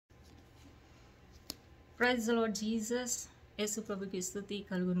Praise the Lord Jesus. యేసు ప్రభుకి స్తుతి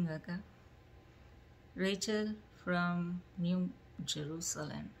కలుగును గాక. Racel from New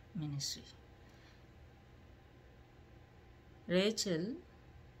Jerusalem Ministry. Racel,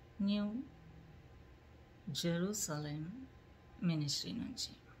 New Jerusalem Ministry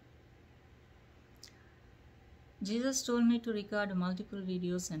నుంచి. Jesus told me to record multiple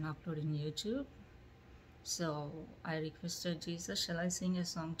videos and upload in YouTube. So I requested Jesus, shall I sing a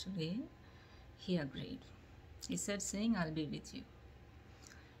song today? He agreed. He said, sing, I'll be with you.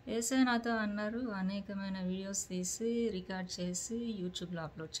 యేసయ్య నాతో అన్నారు, అనేకమైన videos తీసి record చేసి యూట్యూబ్లో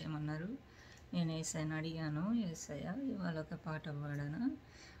upload చేయమన్నారు. నేను యేసయ్యని అడిగాను, యేసయ్య ఇవాళ ఒక పాట పాడనా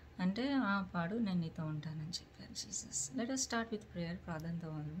అంటే, ఆ పాడు, నేను నీతో ఉంటానని చెప్పారు Jesus. Let us start with prayer. ప్రార్థనతో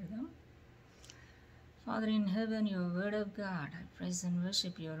మొదలు పెడదాం. Father in heaven, you are word of God. I praise and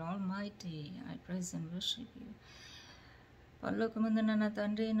worship you. You are almighty. I praise and worship you. పరలోకమందున్న నా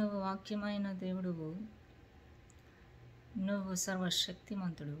తండ్రి, నువ్వు వాక్యమైన దేవుడువు, నువ్వు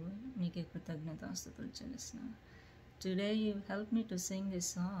సర్వశక్తిమంతుడువు, నీకే కృతజ్ఞతాస్తుతులు చెల్లిస్తున్నాను. Today you help me to sing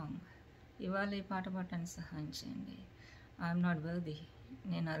this song. ఇవాళ ఈ పాట పాడటానికి సహాయం చేయండి. ఐఎమ్ నాట్ వర్ది,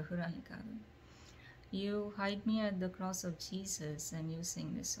 నేను అర్హురాలి కాదు. You hide me at the cross of Jesus and you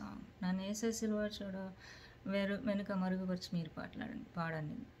sing this song. నన్ను వేసే సిలువ చూడ వెనుక మరుగుపరిచి మీరు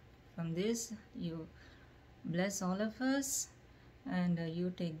పాడండి. From this you bless all of us and you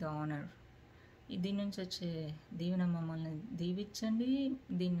take the honor. దీని నుంచి వచ్చే దీవెన మమ్మల్ని దీవించండి,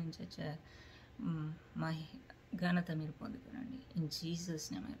 దీని నుంచి వచ్చే మా ఘనత మీరు పొందుకోనండి. In Jesus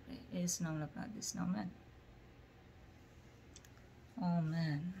name I pray. యేసు నామములో ప్రార్థిస్తున్నాం. ఆమేన్.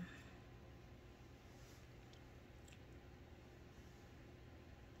 ఆమేన్.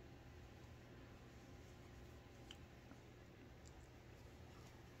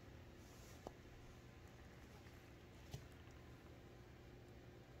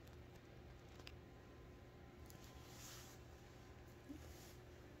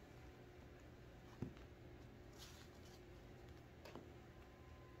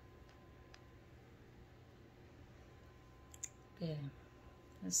 Okay,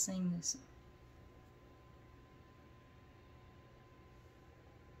 let's sing this.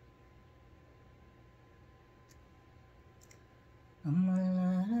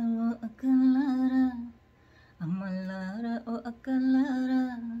 Ammallaara o Akkallaara, Ammallaara o Akkallaara.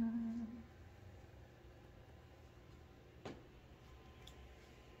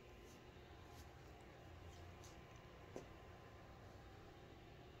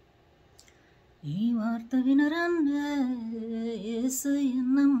 ఈ వార్త వినరండే, యేసయ్య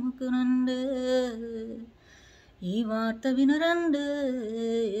నమ్ముకునండే. ఈ వార్త వినరండే,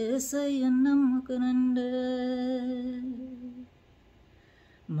 యేసయ్య నమ్ముకునండే.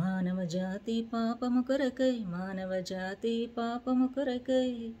 మానవ జాతి పాపము కొరకై, మానవ జాతి పాపము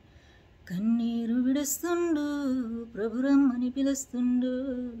కొరకై కన్నీరు విడుస్తుండు, ప్రభురమ్మని పిలుస్తుండు.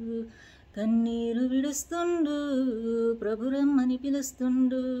 కన్నీరు విడుస్తుండు, ప్రభురమ్మని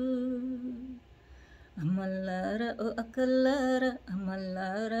పిలుస్తుండు. అమ్మల్లార ఓ అక్కల్లార,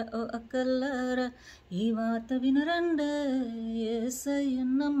 అమ్మల్లార ఓ అక్కల్లార, ఈ వార్త వినరండే, యేసయ్య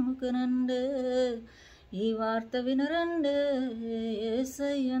నమ్ముకునండే. ఈ వార్త వినరండే,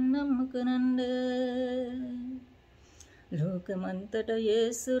 యేసయ్య నమ్ముకునండే. లోకమంతట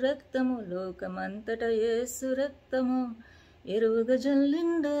యేసు రక్తము, లోకమంతట యేసు రక్తము ఎరువుగా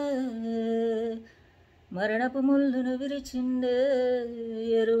జల్లిండే, మరణపు ముళ్ళును విరిచిండే.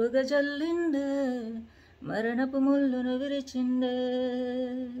 ఎరువుగా జల్లిండే, మరణపు ముళ్ళును విరిచిండే.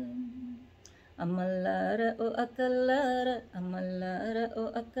 అమ్మల్లార ఓ అక్కల్లార, అమ్మల్లార ఓ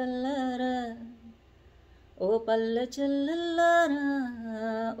అక్కల్లార, ఓ పల్లె చెల్లెల్లారా,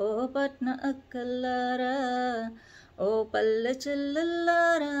 ఓ పట్న అక్కల్లారా, ఓ పల్లె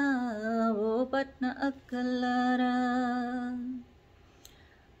చెల్లెల్లారా, ఓ పట్న అక్కల్లారా.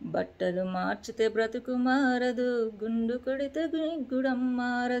 బట్టలు మార్చితే బ్రతుకు మారదు, గుండు కొడితే గుడం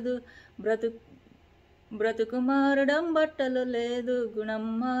మారదు. బ్రతుకు మారడం బట్టలు లేదు, గుణం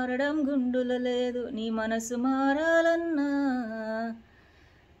మారడం గుండులు లేదు. నీ మనసు మారాలన్నా,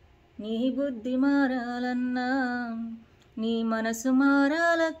 నీ బుద్ధి మారాలన్నా, నీ మనసు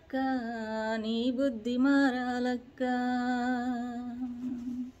మారాలక్క, నీ బుద్ధి మారాలక్క.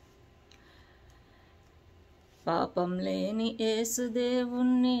 పాపం లేని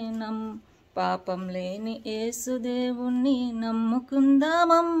యేసుదేవుణ్ణి పాపం లేని యేసుదేవుణ్ణి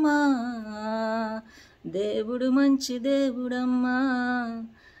నమ్ముకుందామమ్మా. దేవుడు మంచి దేవుడమ్మా,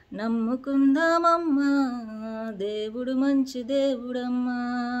 నమ్ముకుందామమ్మా. దేవుడు మంచి దేవుడమ్మా.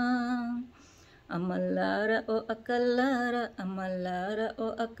 అమ్మల్లార ఓ అక్కల్లార, అమ్మల్లార ఓ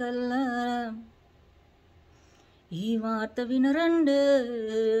అక్కల్లార, ఈ వార్త వినరండే.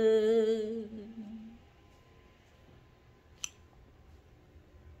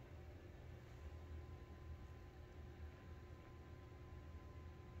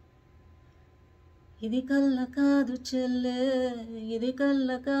 ఇది కళ్ళ కాదు చెల్లె, ఇది కళ్ళ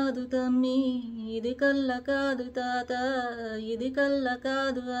కాదు తమ్మి, ఇది కళ్ళ కాదు తాత, ఇది కళ్ళ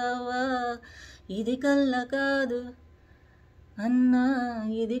కాదు అవ్వా, ఇది కళ్ళ కాదు అన్నా,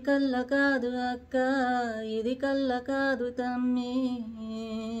 ఇది కళ్ళ కాదు అక్క, ఇది కళ్ళ కాదు తమ్మి.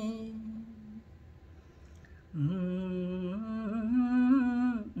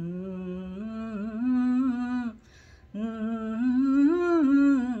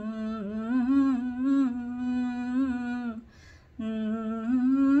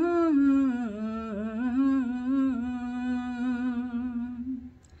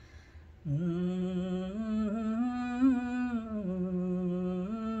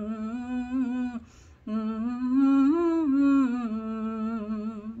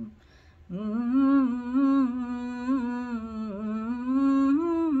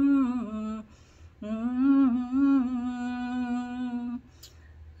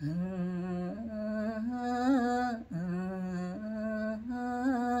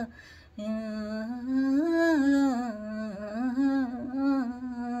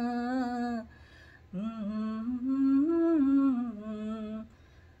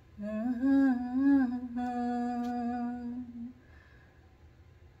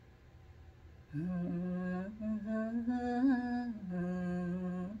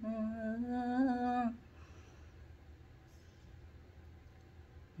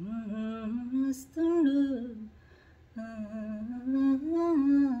 వస్తుండు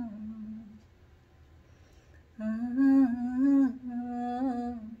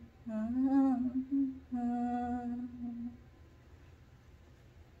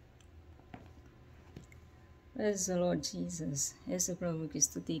Praise the Lord Jesus. యేసు ప్రభుకి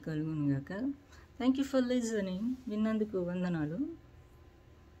స్తుతి కలుగును గాక. Thank you for listening. విన్నందుకు వందనాలు.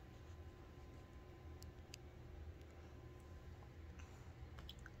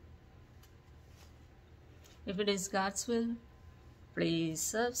 If it is God's will, please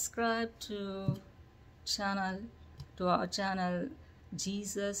subscribe to our channel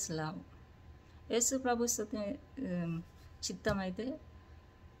Jesus Love. యేసు ప్రభు చిత్తమైతే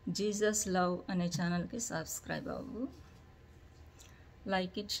జీసస్ లవ్ అనే ఛానల్కి సబ్స్క్రైబ్ అవ్వు.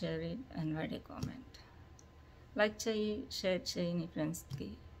 Like it, share it and right A comment. Like చేయి, షేర్ చేయి, నీ ఫ్రెండ్స్కి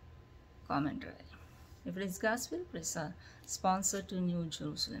కామెంట్ రాయి. If it is God's will, please sponsor to new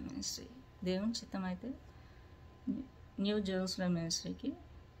Jerusalem ministry. దేవుని చిత్తమైతే న్యూ జెరూసలేం మినిస్ట్రీకి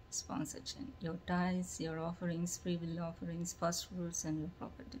స్పాన్సర్ చేయండి. Your టైస్, your offerings, free will offerings, first fruits and your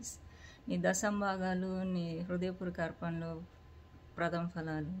properties. నీ దశంభాగాలు, నీ హృదయపూర్వక అర్పణలు, ప్రథమ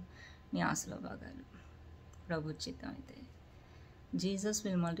ఫలాలు, నీ ఆశల భాగాలు ప్రభు చిత్తం అయితే Jesus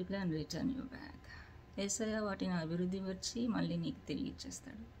will multiply and return you back. యేసయ్య వాటిని అభివృద్ధి వచ్చి మళ్ళీ నీకు తిరిగి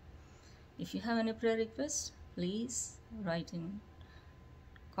ఇచ్చేస్తాడు. If you have any prayer request, please right in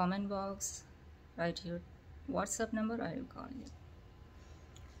comment box, right your WhatsApp number, I will call you.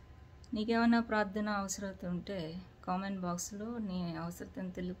 నీకేమైనా ప్రార్థన అవసరత ఉంటే కామెంట్ బాక్స్లో నీ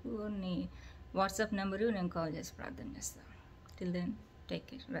అవసరతను తెలుపు, నీ వాట్సాప్ నెంబరు, నేను కాల్ చేసి ప్రార్థన చేస్తాను. Till then take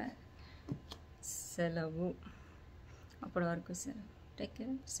care. సెలవు. అప్పటి వరకు సెలవు. Take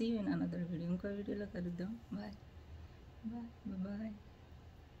care. See you in another video. ఇంకో వీడియోలో కలుద్దాం. Bye bye bye.